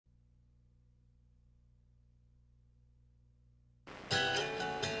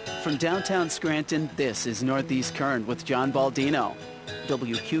From downtown Scranton, this is Northeast Current with John Baldino.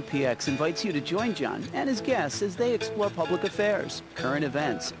 WQPX invites you to join John and his guests as they explore public affairs, current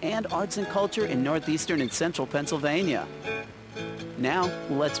events, and arts and culture in northeastern and central Pennsylvania. Now,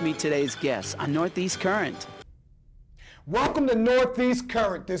 let's meet today's guests on Northeast Current. Welcome to Northeast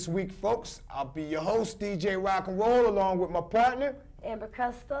Current this week, folks. I'll be your host, DJ RocnRol, along with my partner, Amber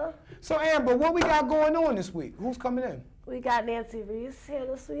Crystal. So, Amber, what we got going on this week? Who's coming in? We got Nancy Reese here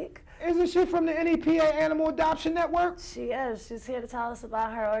this week. Isn't she from the NEPA Animal Adoption Network? She is. She's here to tell us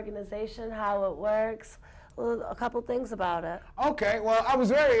about her organization, how it works, a couple things about it. Okay, well,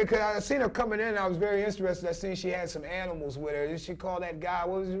 because I seen her coming in, and I was very interested. I seen she had some animals with her. Did she call that guy,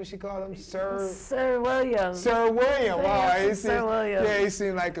 what she call him? Sir William. Sir William. Oh, Sir William. Yeah, he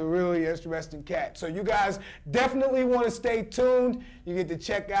seemed like a really interesting cat. So you guys definitely want to stay tuned. You get to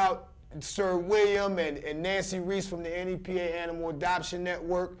check out Sir William and Nancy Reese from the NEPA Animal Adoption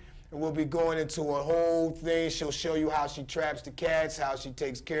Network. And we'll be going into a whole thing. She'll show you how she traps the cats, how she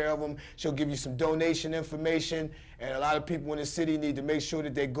takes care of them. She'll give you some donation information. And a lot of people in the city need to make sure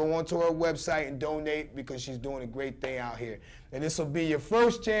that they go onto her website and donate because she's doing a great thing out here. And this will be your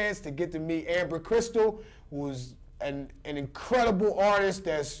first chance to get to meet Amber Crystal, who's an incredible artist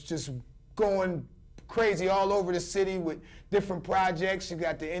that's just going crazy all over the city with different projects. You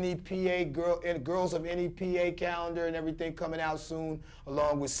got the NEPA Girls of NEPA calendar and everything coming out soon,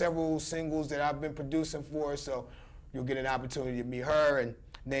 along with several singles that I've been producing for her. So you'll get an opportunity to meet her and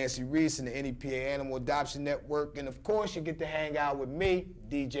Nancy Reese and the NEPA Animal Adoption Network. And of course, you get to hang out with me,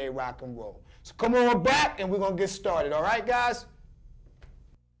 DJ RocnRol. So come on back and we're gonna get started. All right, guys?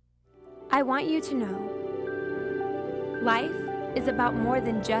 I want you to know, life is about more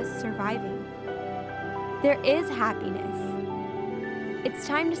than just surviving. There is happiness. It's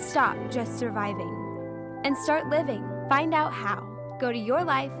time to stop just surviving and start living. Find out how. Go to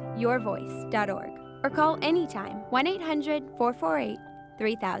yourlifeyourvoice.org or call anytime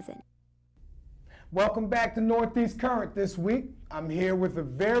 1-800-448-3000. Welcome back to Northeast Current this week. I'm here with a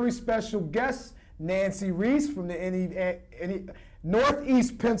very special guest, Nancy Reese from the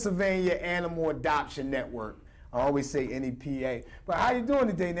Northeast Pennsylvania Animal Adoption Network. I always say NEPA. But how you doing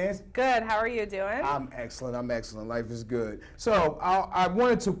today, Nancy? Good. How are you doing? I'm excellent. I'm excellent. Life is good. So I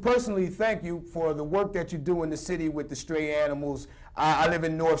wanted to personally thank you for the work that you do in the city with the stray animals. I live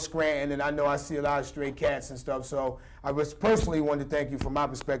in North Scranton, and I know I see a lot of stray cats and stuff. So I just personally want to thank you from my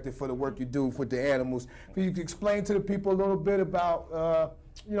perspective for the work you do with the animals. Can you explain to the people a little bit about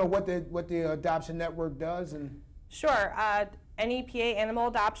what the Adoption Network does? Sure. NEPA Animal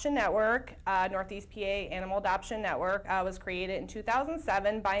Adoption Network, Northeast PA Animal Adoption Network, was created in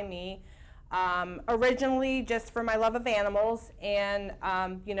 2007 by me, originally just for my love of animals, and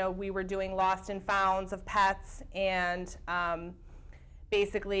we were doing lost and founds of pets and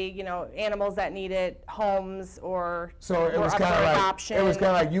basically animals that needed homes or it was kind of adoption. It was kind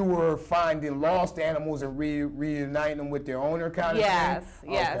of like you were finding lost animals and reuniting them with their owner kind of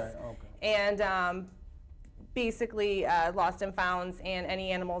thing? Yes. Okay. And basically lost and founds and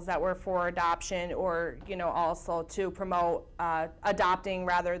any animals that were for adoption, or also to promote adopting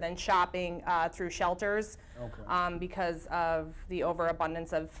rather than shopping through shelters, because of the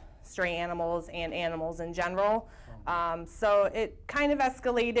overabundance of stray animals and animals in general. So it kind of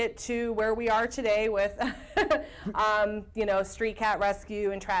escalated to where we are today with street cat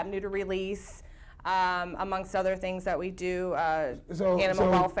rescue and trap neuter release, amongst other things that we do, animal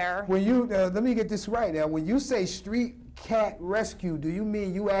welfare. When you, let me get this right now, when you say street cat rescue, do you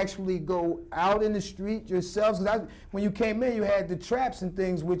mean you actually go out in the street yourselves? Because when you came in, you had the traps and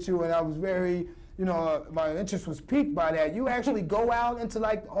things with you, and I was very, my interest was piqued by that. You actually go out into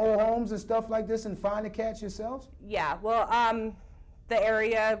like whole homes and stuff like this and find the cats yourselves? Yeah, well, the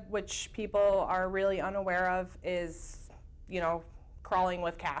area which people are really unaware of is, crawling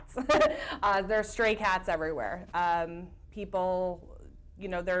with cats. There's stray cats everywhere. People,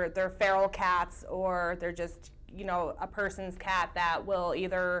 they're feral cats, or they're just, a person's cat that will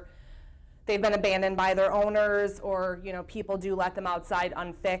either, they've been abandoned by their owners, or, people do let them outside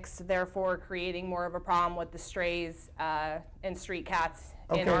unfixed, therefore creating more of a problem with the strays and street cats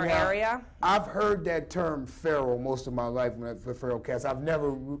in our area. I've heard that term feral most of my life for feral cats. I've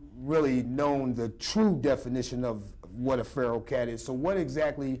never really known the true definition of what a feral cat is. So what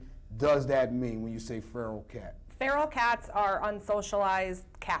exactly does that mean when you say feral cat? Feral cats are unsocialized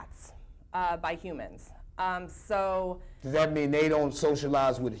cats by humans. So does that mean they don't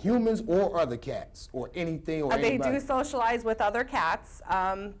socialize with humans or other cats or anything or anybody? They do socialize with other cats.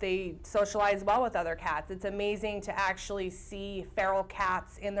 They socialize well with other cats. It's amazing to actually see feral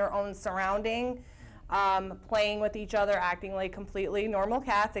cats in their own surrounding. playing with each other, acting like completely normal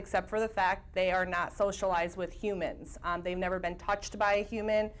cats, except for the fact they are not socialized with humans. They've never been touched by a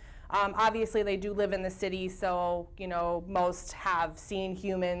human. Obviously, they do live in the city, so, you know, most have seen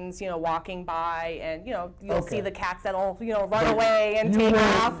humans, you know, walking by, and, you know, you'll see the cats that'll, you know, run away and take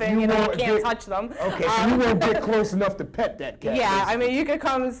off, and, you know, you can't touch them. Okay, so you won't get close enough to pet that cat. Yeah, I mean, you could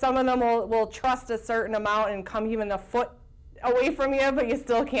come, some of them will trust a certain amount and come even a foot away from you, but you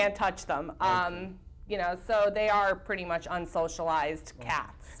still can't touch them. You know, so they are pretty much unsocialized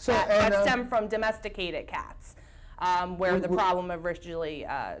cats So, that stem from domesticated cats, where the problem originally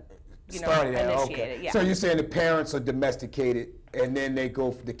initiated. Yeah. So you're saying the parents are domesticated, and then the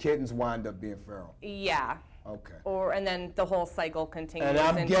kittens wind up being feral. Yeah. Okay. And then the whole cycle continues. And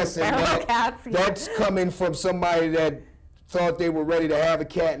I'm into guessing feral cats. that's coming from somebody that thought they were ready to have a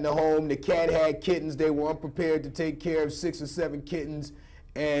cat in the home. The cat had kittens. They were unprepared to take care of 6 or 7 kittens,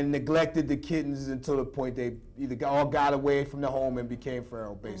 and neglected the kittens until the point they either all got away from the home and became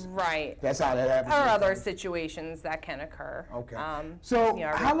feral, basically. Right. That's how that happens. Or other situations that can occur. Okay. So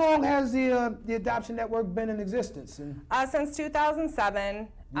yeah, how long has the Adoption Network been in existence? And since 2007.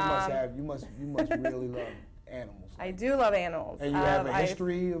 you must really love animals. I do love animals. And you have a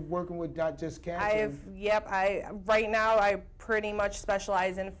history of working with not just cats? Right now I pretty much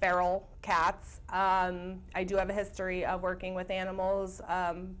specialize in feral cats. I do have a history of working with animals,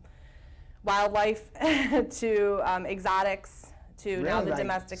 wildlife to exotics to Really? now the Like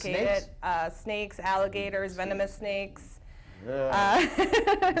domesticated snakes, alligators, venomous snakes. I'm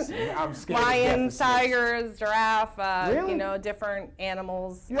scared Lions, of tigers, giraffe, Really? you know, different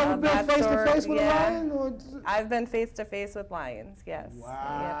animals. You ever been face to face with a lion? Or? I've been face to face with lions, yes.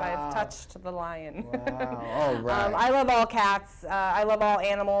 Wow. Yep, I've touched the lion. Wow. All right. I love all cats. I love all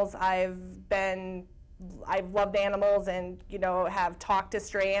animals. I've loved animals, and, you know, have talked to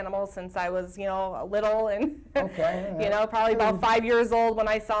stray animals since I was, you know, little, and you know, probably about 5 years old when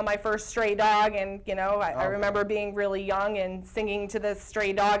I saw my first stray dog, and, you know, I remember being really young and singing to this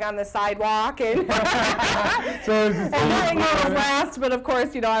stray dog on the sidewalk, and and knowing it was last, but of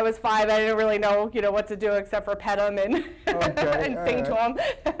course, you know, I was 5, I didn't really know, you know, what to do except for pet him and and sing to him.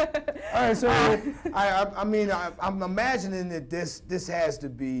 All right, so I mean, I'm imagining that this has to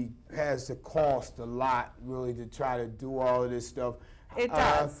cost a lot, really, to try to do all of this stuff. It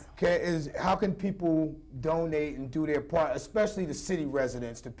does. How can people donate and do their part, especially the city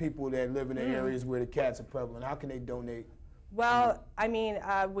residents, the people that live in the areas where the cats are prevalent? How can they donate? Well, I mean,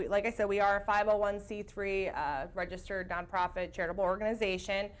 like I said, we are a 501c3 registered nonprofit charitable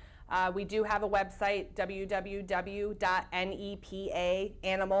organization. We do have a website,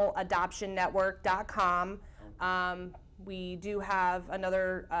 www.nepaanimaladoptionnetwork.com. We do have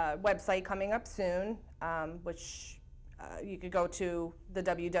another website coming up soon, which you could go to the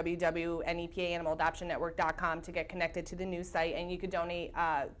www.nepaanimaladoptionnetwork.com to get connected to the new site, and you could donate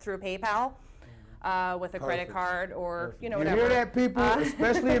through PayPal with a credit card or, you know, whatever. You hear that, people?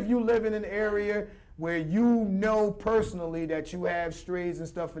 Especially if you live in an area where you know personally that you have strays and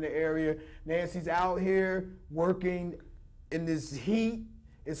stuff in the area. Nancy's out here working in this heat.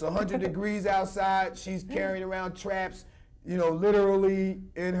 It's 100 degrees outside. She's carrying around traps, you know, literally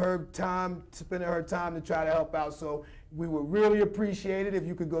in her time, spending her time to try to help out. So we would really appreciate it if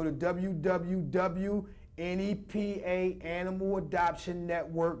you could go to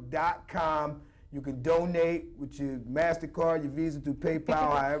www.nepaanimaladoptionnetwork.com. You can donate with your MasterCard, your Visa, through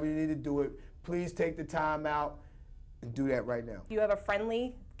PayPal, however you need to do it. Please take the time out and do that right now. You have a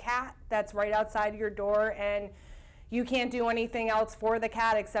friendly cat that's right outside your door, and you can't do anything else for the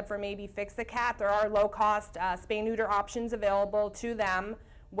cat except for maybe fix the cat. There are low-cost spay-neuter options available to them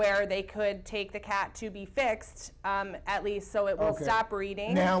where they could take the cat to be fixed, at least so it will stop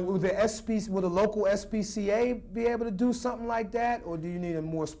breeding. Now, will the local SPCA be able to do something like that, or do you need a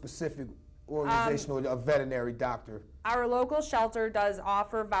more specific organization or a veterinary doctor? Our local shelter does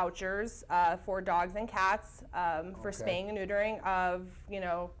offer vouchers for dogs and cats for spaying and neutering of, you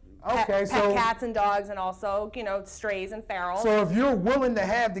know, pet cats and dogs, and also, you know, strays and ferals. So if you're willing to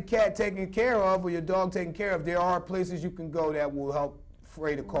have the cat taken care of or your dog taken care of, there are places you can go that will help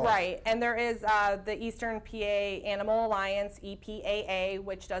fray the cost. Right, and there is the Eastern PA Animal Alliance, EPAA,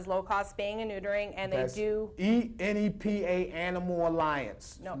 which does low-cost spaying and neutering, and That's they do... NEPA Animal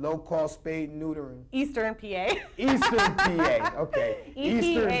Alliance. No. Low-cost spay and neutering. Eastern PA. Eastern PA, okay.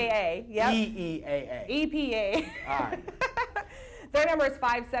 EPAA, yep. EEAA. EPA. All right. Their number is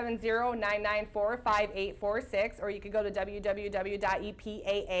 570-994-5846, or you could go to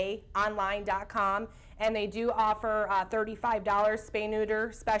www.epaaonline.com and they do offer $35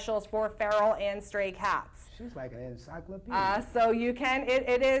 spay-neuter specials for feral and stray cats. She's like an encyclopedia. So you can,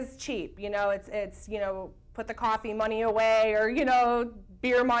 it is cheap. You know, it's you know, put the coffee money away, or, you know,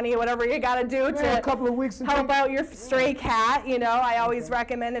 beer money, whatever you got to do to a couple of weeks help out your stray cat. You know, I always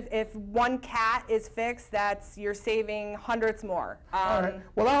recommend if one cat is fixed, you're saving hundreds more. All right.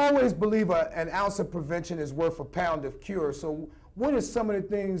 Well, I always believe an ounce of prevention is worth a pound of cure. So what are some of the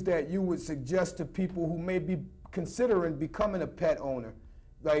things that you would suggest to people who may be considering becoming a pet owner?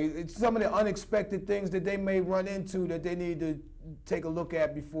 Like, it's some of the unexpected things that they may run into that they need to take a look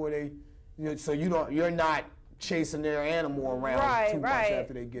at before they, you know, so you're not chasing their animal around too much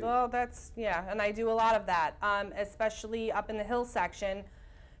after they get it. Well, that's, yeah, and I do a lot of that, especially up in the hill section.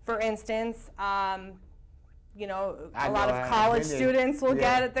 For instance, you know, a lot of college students will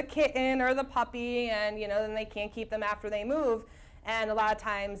get the kitten or the puppy, and, you know, then they can't keep them after they move. And a lot of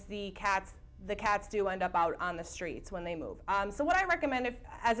times the cats do end up out on the streets when they move. So what I recommend,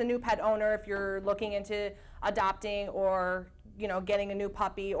 as a new pet owner, if you're looking into adopting or, you know, getting a new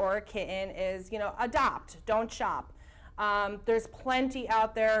puppy or a kitten, is, you know, adopt, don't shop. There's plenty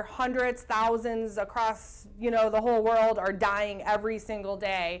out there, hundreds, thousands across, you know, the whole world are dying every single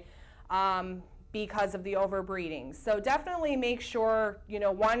day because of the overbreeding. So definitely make sure, you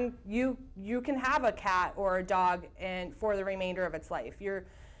know, one, you can have a cat or a dog for the remainder of its life.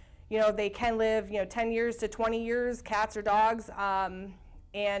 You know, they can live, you know, 10 years to 20 years, cats or dogs.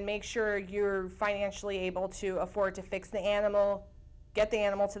 And make sure you're financially able to afford to fix the animal, get the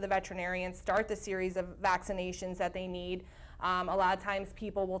animal to the veterinarian, start the series of vaccinations that they need. A lot of times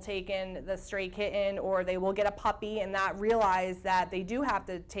people will take in the stray kitten, or they will get a puppy and not realize that they do have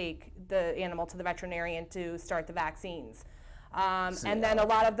to take the animal to the veterinarian to start the vaccines. And then a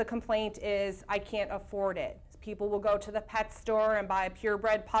lot of the complaint is, I can't afford it. People will go to the pet store and buy a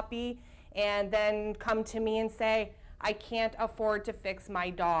purebred puppy and then come to me and say, I can't afford to fix my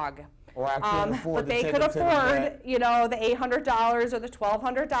dog. Or I can't afford but they could afford, you know, the $800 or the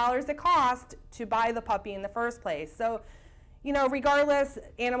 $1,200 it cost to buy the puppy in the first place. So, you know, regardless,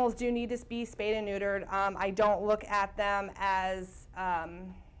 animals do need to be spayed and neutered. I don't look at them as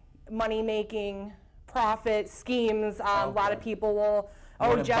money-making profit schemes. A lot of people will,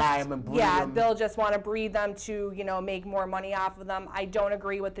 they'll just want to breed them to, you know, make more money off of them. I don't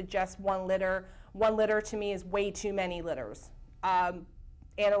agree with the just one litter. One litter to me is way too many litters. And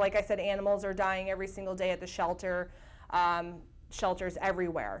like I said, animals are dying every single day at the shelter, shelters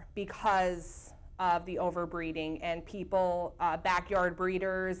everywhere, because of the overbreeding and people, backyard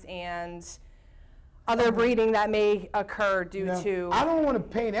breeders, and other breeding that may occur due to. I don't want to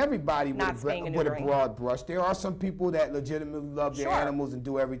paint everybody with a broad brush. There are some people that legitimately love their animals and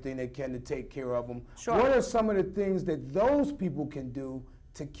do everything they can to take care of them. What are some of the things that those people can do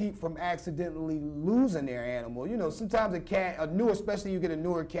to keep from accidentally losing their animal? You know, sometimes especially you get a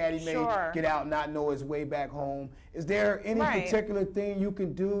newer cat, he may get out and not know his way back home. Is there any particular thing you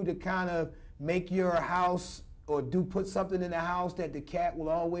can do to kind of make your house, or put something in the house that the cat will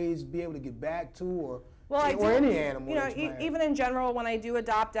always be able to get back to, or any animal? You know, even in general, when I do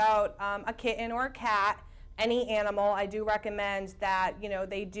adopt out a kitten or a cat, any animal, I do recommend that, you know,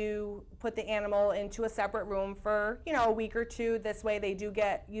 they do put the animal into a separate room for, you know, a week or two. This way they do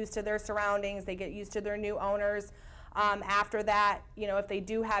get used to their surroundings, they get used to their new owners. After that, you know, if they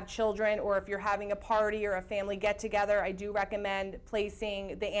do have children, or if you're having a party or a family get together, I do recommend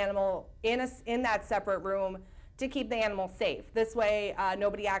placing the animal in that separate room to keep the animal safe. This way,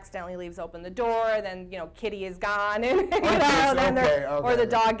 nobody accidentally leaves open the door, then, you know, kitty is gone, and, you know, then or the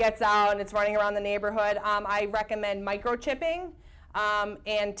dog gets out and it's running around the neighborhood. I recommend microchipping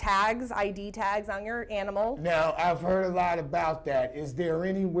and tags, ID tags on your animal. Now, I've heard a lot about that. Is there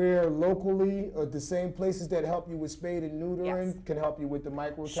anywhere locally, or the same places that help you with spade and neutering can help you with the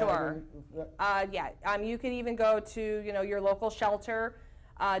micro tagging? You could even go to, you know, your local shelter.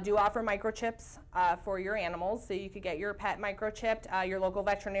 Do offer microchips for your animals, so you could get your pet microchipped. Your local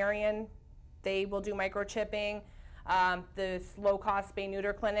veterinarian, they will do microchipping. The low-cost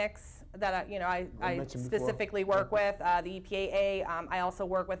spay-neuter clinics that you know I specifically work with, the EPAA. I also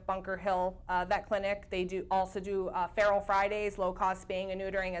work with Bunker Hill Vet Clinic. They also do Feral Fridays, low-cost spaying and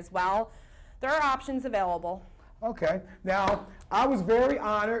neutering as well. There are options available. Okay. Now, I was very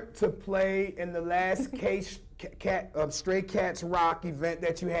honored to play in the last Stray Cats Rock event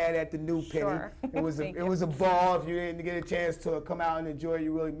that you had at the New Penny. It was a ball. If you didn't get a chance to come out and enjoy it,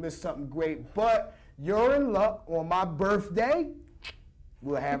 you really missed something great. But you're in luck. On my birthday,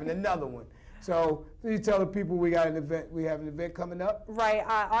 we're having another one. So you tell the people we have an event coming up? Right,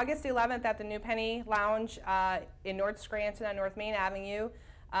 August 11th at the New Penny Lounge in North Scranton on North Main Avenue.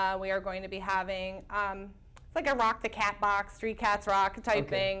 We are going to be having, it's like a Rock the Cat box, Street Cats Rock type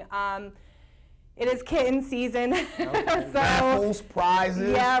thing. It is kitten season. Okay. So, raffles,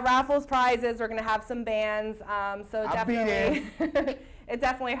 prizes. Yeah, raffles, prizes. We're going to have some bands. So I'll definitely, it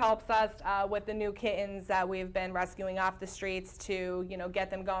definitely helps us with the new kittens that we've been rescuing off the streets to, you know, get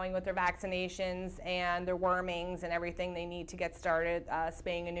them going with their vaccinations and their wormings and everything they need to get started,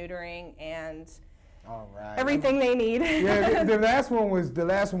 spaying and neutering and all right. everything they need. Yeah, the last one was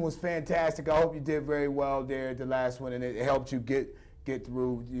fantastic. I hope you did very well there at the last one, and it helped you get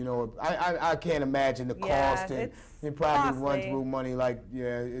through. You know, I can't imagine the cost, and you probably run through money like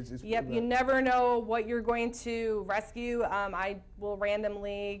it's Yep, you never know what you're going to rescue. I will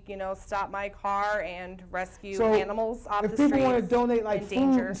randomly, you know, stop my car and rescue animals off the streets. If people want to donate like food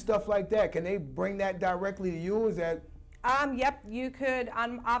danger and stuff like that, can they bring that directly to you? Is that Yep, you could,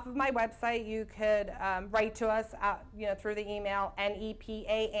 off of my website, you could write to us, you know, through the email,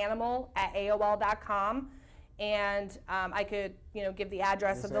 nepaanimal@aol.com. And I could, you know, give the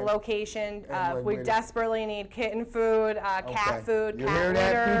address of the location. We desperately need kitten food, cat food, cat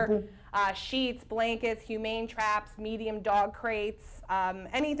litter, sheets, blankets, humane traps, medium dog crates,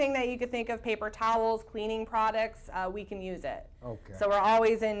 anything that you could think of, paper towels, cleaning products, we can use it. Okay. So we're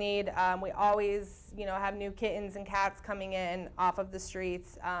always in need. We always, you know, have new kittens and cats coming in off of the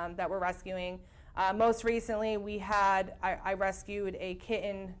streets that we're rescuing. Most recently, I rescued a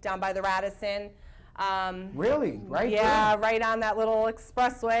kitten down by the Radisson. Really? Right Yeah, there? right on that little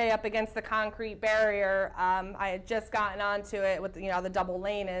expressway up against the concrete barrier. I had just gotten onto it with, you know, the double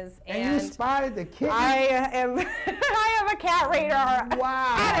lane is. And you spotted the kitten? I have a cat radar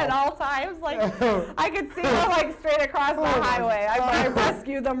at all times. Like, I could see them like straight across the highway. I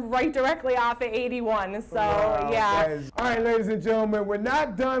rescued them right directly off of 81. So, yeah. All right, ladies and gentlemen, we're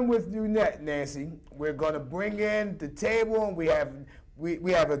not done with you yet, Nancy. We're going to bring in the table, and we have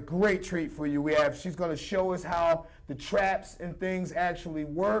a great treat for you. She's going to show us how the traps and things actually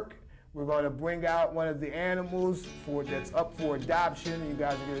work. We're going to bring out one of the animals that's up for adoption. You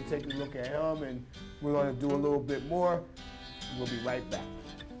guys are going to take a look at him, and we're going to do a little bit more. We'll be right back.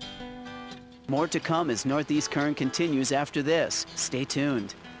 More to come as Northeast Current continues after this. Stay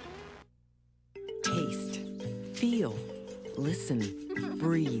tuned. Taste, feel, listen,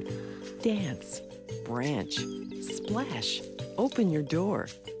 breathe, dance, branch, splash. Open your door.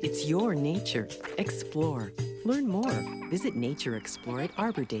 It's your nature. Explore. Learn more. Visit natureexplore at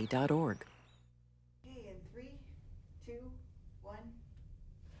arborday.org. Okay, in 3, 2, 1.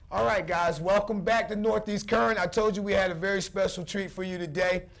 All right, guys, welcome back to Northeast Current. I told you we had a very special treat for you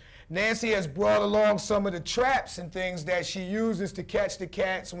today. Nancy has brought along some of the traps and things that she uses to catch the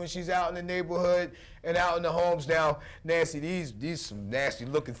cats when she's out in the neighborhood and out in the homes. Now, Nancy, these some nasty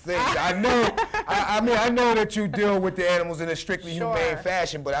looking things. I know. I mean, I know that you deal with the animals in a strictly humane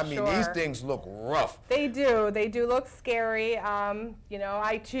fashion, but I mean, these things look rough. They do. They do look scary. You know,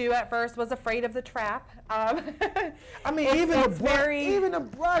 I too at first was afraid of the trap. I mean, even a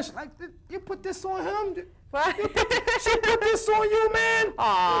brush, like you put this on him. She put this on you, man?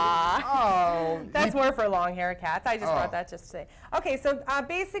 Aww. Oh. That's more for long hair cats. I just brought that just to say. Okay, so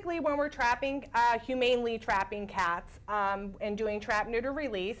basically when we're trapping, humanely trapping cats and doing trap, neuter,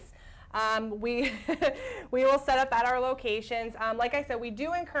 release, we will set up at our locations. Like I said, we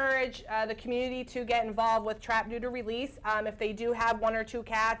do encourage the community to get involved with trap, neuter, release. If they do have 1 or 2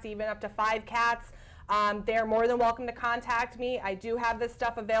 cats, even up to 5 cats, they're more than welcome to contact me. I do have this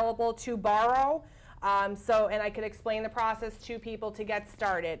stuff available to borrow. And I could explain the process to people to get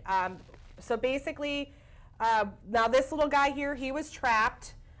started. So basically, now this little guy here, he was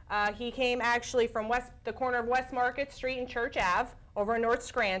trapped. He came actually from the corner of West Market Street and Church Ave over in North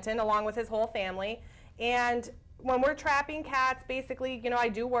Scranton, along with his whole family. And when we're trapping cats, basically, you know, I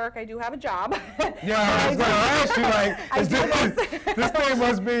do work. I do have a job. Yeah, I was going to ask you, like, this thing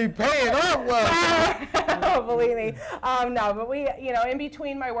must be paying off well. Oh, believe me. No, but we, you know, in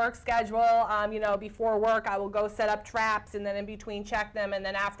between my work schedule, you know, before work, I will go set up traps, and then in between check them, and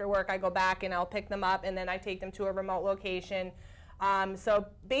then after work, I go back and I'll pick them up, and then I take them to a remote location. So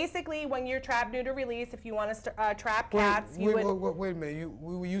basically, when you're trap, neuter, release, if you want to trap cats, wait a minute.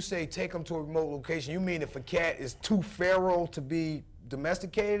 When you say take them to a remote location, you mean if a cat is too feral to be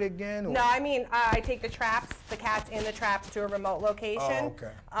domesticated again? Or? No, I mean I take the cats in the traps to a remote location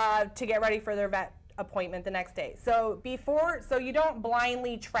to get ready for their vet appointment the next day. So you don't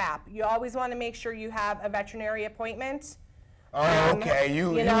blindly trap. You always want to make sure you have a veterinary appointment. Oh, okay.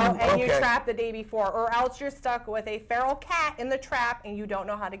 You trap the day before, or else you're stuck with a feral cat in the trap and you don't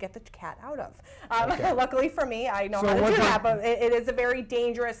know how to get the cat out of. Luckily for me, I know how to do that, but it is a very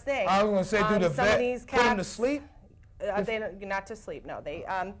dangerous thing. I was going to say, do the vet put him to sleep? Not to sleep. No,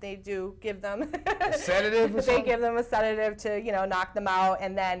 they do give them a sedative. Or they give them a sedative to knock them out,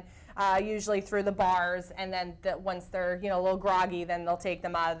 and then usually through the bars, and then once they're a little groggy, then they'll take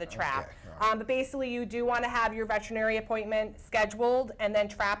them out of the trap. Okay, right. But basically, you do want to have your veterinary appointment scheduled and then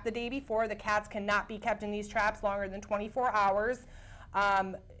trap the day before. The cats cannot be kept in these traps longer than 24 hours,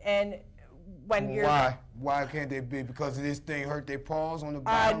 and when you're why can't they be? Because of this thing hurt their paws on the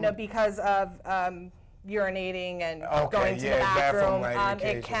ground? No, because of urinating and going to the bathroom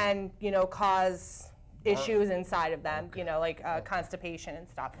it can, cause issues inside of them, like constipation and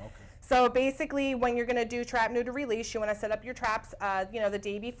stuff. Okay. So basically, when you're going to do trap, neuter, release, you want to set up your traps, the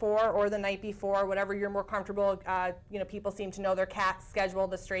day before or the night before, whatever you're more comfortable. People seem to know their cat schedule,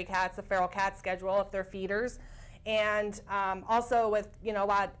 the stray cats, the feral cat schedule, if they're feeders. And also with, a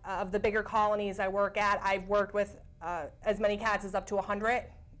lot of the bigger colonies I work at, I've worked with as many cats as up to 100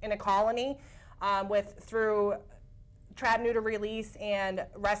 in a colony. Through trap, neuter, release and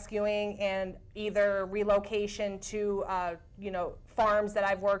rescuing, and either relocation to farms that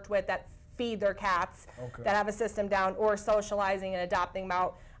I've worked with that feed their cats, that have a system down, or socializing and adopting them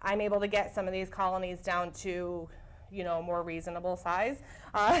out, I'm able to get some of these colonies down to a more reasonable size.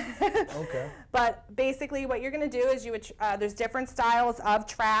 But basically what you're going to do is there's different styles of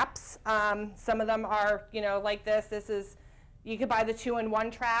traps. Some of them are like this. You could buy the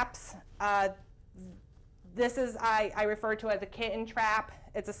 2-in-1 traps. This is I refer to as a kitten trap.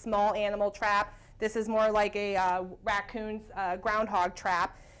 It's a small animal trap. This is more like a raccoon's groundhog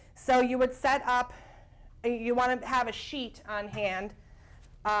trap. So you would set up, you want to have a sheet on hand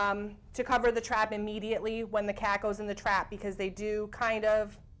to cover the trap immediately when the cat goes in the trap, because they do kind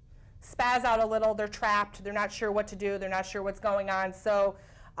of spaz out a little. They're trapped. They're not sure what to do. They're not sure what's going on. So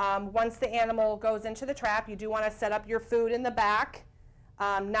once the animal goes into the trap, you do want to set up your food in the back,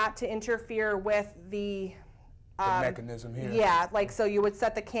 not to interfere with the mechanism here. Yeah, so you would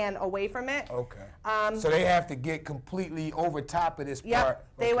set the can away from it. Okay. So they have to get completely over top of this part. Yep.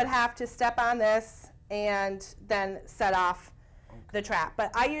 They would have to step on this and then set off the trap.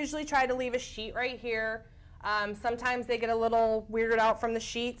 But I usually try to leave a sheet right here. Sometimes they get a little weirded out from the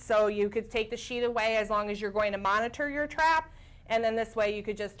sheet, so you could take the sheet away as long as you're going to monitor your trap, and then this way you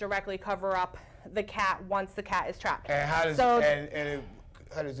could just directly cover up the cat once the cat is trapped. And how does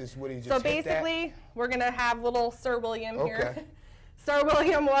how does this? What do you just? So basically, we're gonna have little Sir William here. Okay. Sir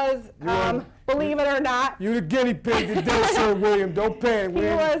William was, believe it or not, you the guinea pig today, Sir William. Don't panic,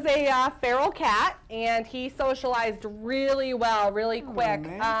 William. He was a feral cat, and he socialized really well, really quick.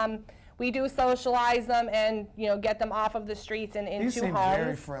 We do socialize them and get them off of the streets and into homes.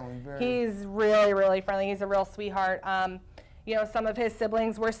 Very friendly. He's really, really friendly. He's a real sweetheart. Some of his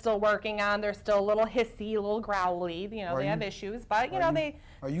siblings we're still working on. They're still a little hissy, a little growly. They have issues, but they.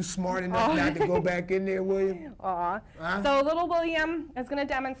 Are you smart enough not to go back in there, William? So little William is going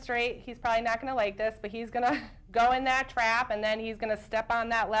to demonstrate. He's probably not going to like this, but he's going to go in that trap, and then he's going to step on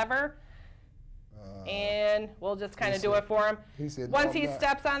that lever, and we'll just kind of do it for him. Once he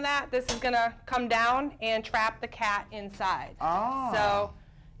steps on that, this is going to come down and trap the cat inside. So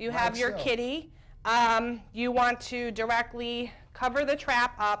you have your kitty. You want to directly cover the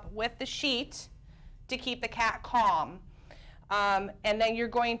trap up with the sheet to keep the cat calm. And then you're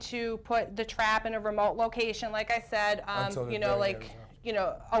going to put the trap in a remote location, like I said,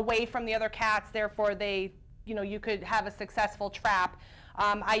 away from the other cats. Therefore, you could have a successful trap.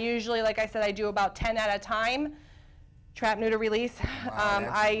 I usually, like I said, I do about 10 at a time. Trap, neuter, release. Wow,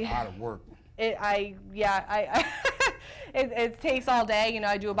 that's a lot of work. It takes all day.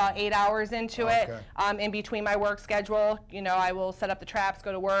 I do about 8 hours into it. In between my work schedule, I will set up the traps,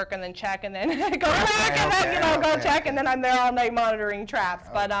 go to work, and then check, and then go back, and then go check, and then I'm there all night monitoring traps.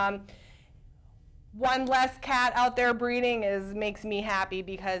 But one less cat out there breeding makes me happy,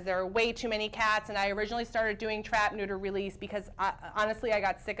 because there are way too many cats. And I originally started doing trap, neuter, release because honestly I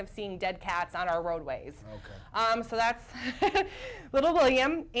got sick of seeing dead cats on our roadways. So that's little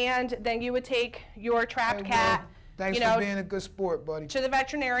William, and then you would take your trapped cat. Thanks for being a good sport, buddy. To the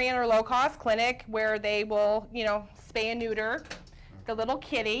veterinarian or low-cost clinic, where they will, spay and neuter the little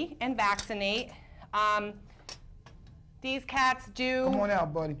kitty and vaccinate. These cats do Come on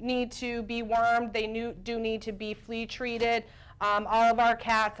out, buddy. need to be wormed. They do need to be flea treated. All of our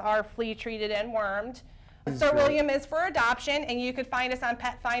cats are flea treated and wormed. Sir William is for adoption, and you could find us on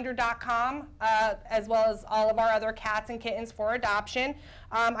petfinder.com, as well as all of our other cats and kittens for adoption.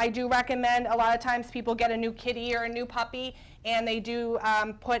 I do recommend, a lot of times people get a new kitty or a new puppy, and they do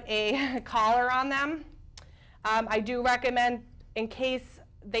put a collar on them. I do recommend, in case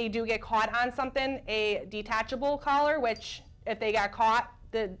they do get caught on something, a detachable collar, which if they got caught,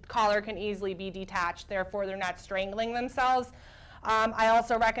 the collar can easily be detached, therefore they're not strangling themselves. I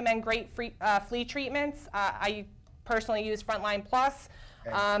also recommend great flea treatments. I personally use Frontline Plus.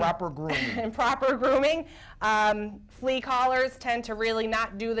 And proper grooming. And proper grooming. Flea collars tend to really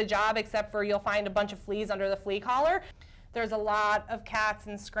not do the job, except for you'll find a bunch of fleas under the flea collar. There's a lot of cats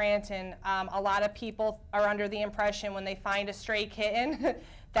in Scranton. A lot of people are under the impression when they find a stray kitten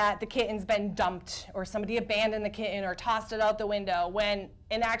that the kitten's been dumped, or somebody abandoned the kitten or tossed it out the window, when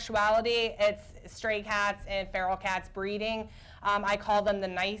in actuality it's stray cats and feral cats breeding. I call them the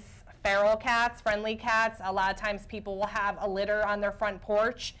nice feral cats, friendly cats. A lot of times people will have a litter on their front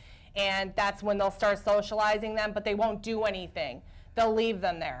porch, and that's when they'll start socializing them, but they won't do anything. They'll leave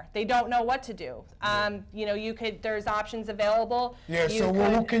them there. They don't know what to do. You know, there's options available. Yeah, so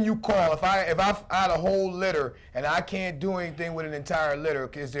who can you call? If I had a whole litter and I can't do anything with an entire litter,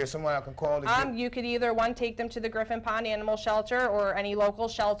 is there someone I can call to get? You could either, take them to the Griffin Pond Animal Shelter or any local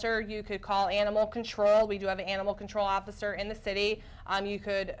shelter. You could call Animal Control. We do have an animal control officer in the city. You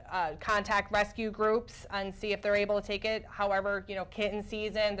could contact rescue groups and see if they're able to take it. However, you know, kitten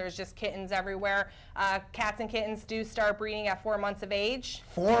season, there's just kittens everywhere. Cats and kittens do start breeding at 4 months of age.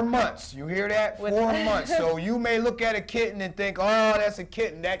 4 months, you hear that? 4 months. So you may look at a kitten and think, oh, that's a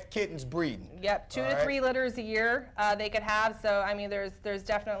kitten, that kitten's breeding. Yep, 2 to 3 litters a year they could have. So, I mean, there's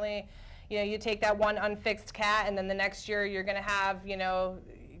definitely, you know, you take that one unfixed cat and then the next year you're gonna have, you know,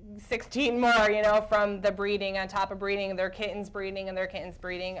 16 more, you know, from the breeding on top of breeding, their kittens breeding and their kittens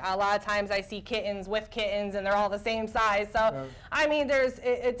breeding. A lot of times I see kittens with kittens and they're all the same size. So, I mean,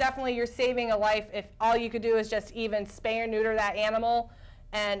 it definitely, you're saving a life if all you could do is just even spay or neuter that animal.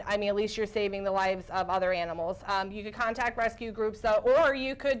 And I mean, at least you're saving the lives of other animals. You could contact rescue groups though, or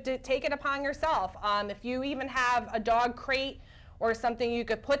you could take it upon yourself. If you even have a dog crate or something, you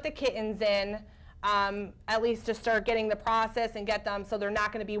could put the kittens in, at least to start getting the process and get them so they're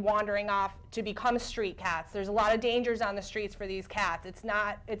not going to be wandering off to become street cats. There's a lot of dangers on the streets for these cats. It's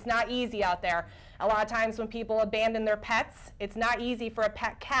not easy out there. A lot of times when people abandon their pets, it's not easy for a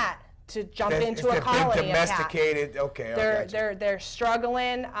pet cat to jump into a colony of cats. Domesticated, okay. They're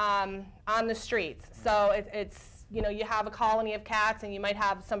struggling on the streets. So it's, you know, you have a colony of cats and you might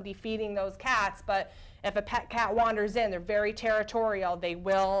have somebody feeding those cats, but if a pet cat wanders in, they're very territorial. They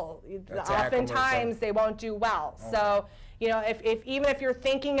will, oftentimes they won't do well. Okay. So, you know, even if you're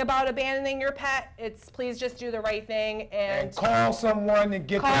thinking about abandoning your pet, please just do the right thing and call someone and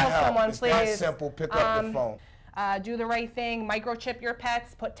get the help. Call someone, please. It's that simple. Pick up the phone. Do the right thing, microchip your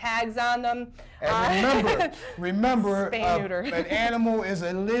pets, put tags on them. And remember, an animal is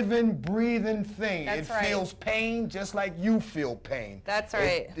a living, breathing thing. That's it feels pain just like you feel pain. That's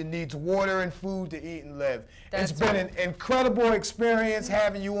right. It needs water and food to eat and live. It's been an incredible experience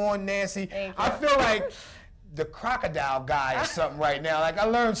having you on, Nancy. Thank you. I feel like the crocodile guy or something right now. Like, I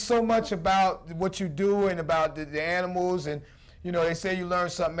learned so much about what you do and about the animals, and you know, they say you learn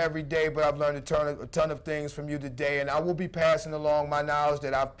something every day, but I've learned a ton of things from you today, and I will be passing along my knowledge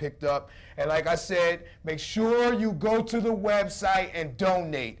that I've picked up. And like I said, make sure you go to the website and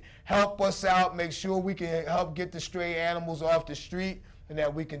donate. Help us out. Make sure we can help get the stray animals off the street and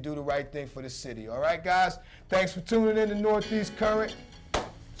that we can do the right thing for the city. All right, guys? Thanks for tuning in to Northeast Current.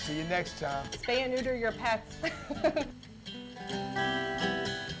 See you next time. Spay and neuter your pets.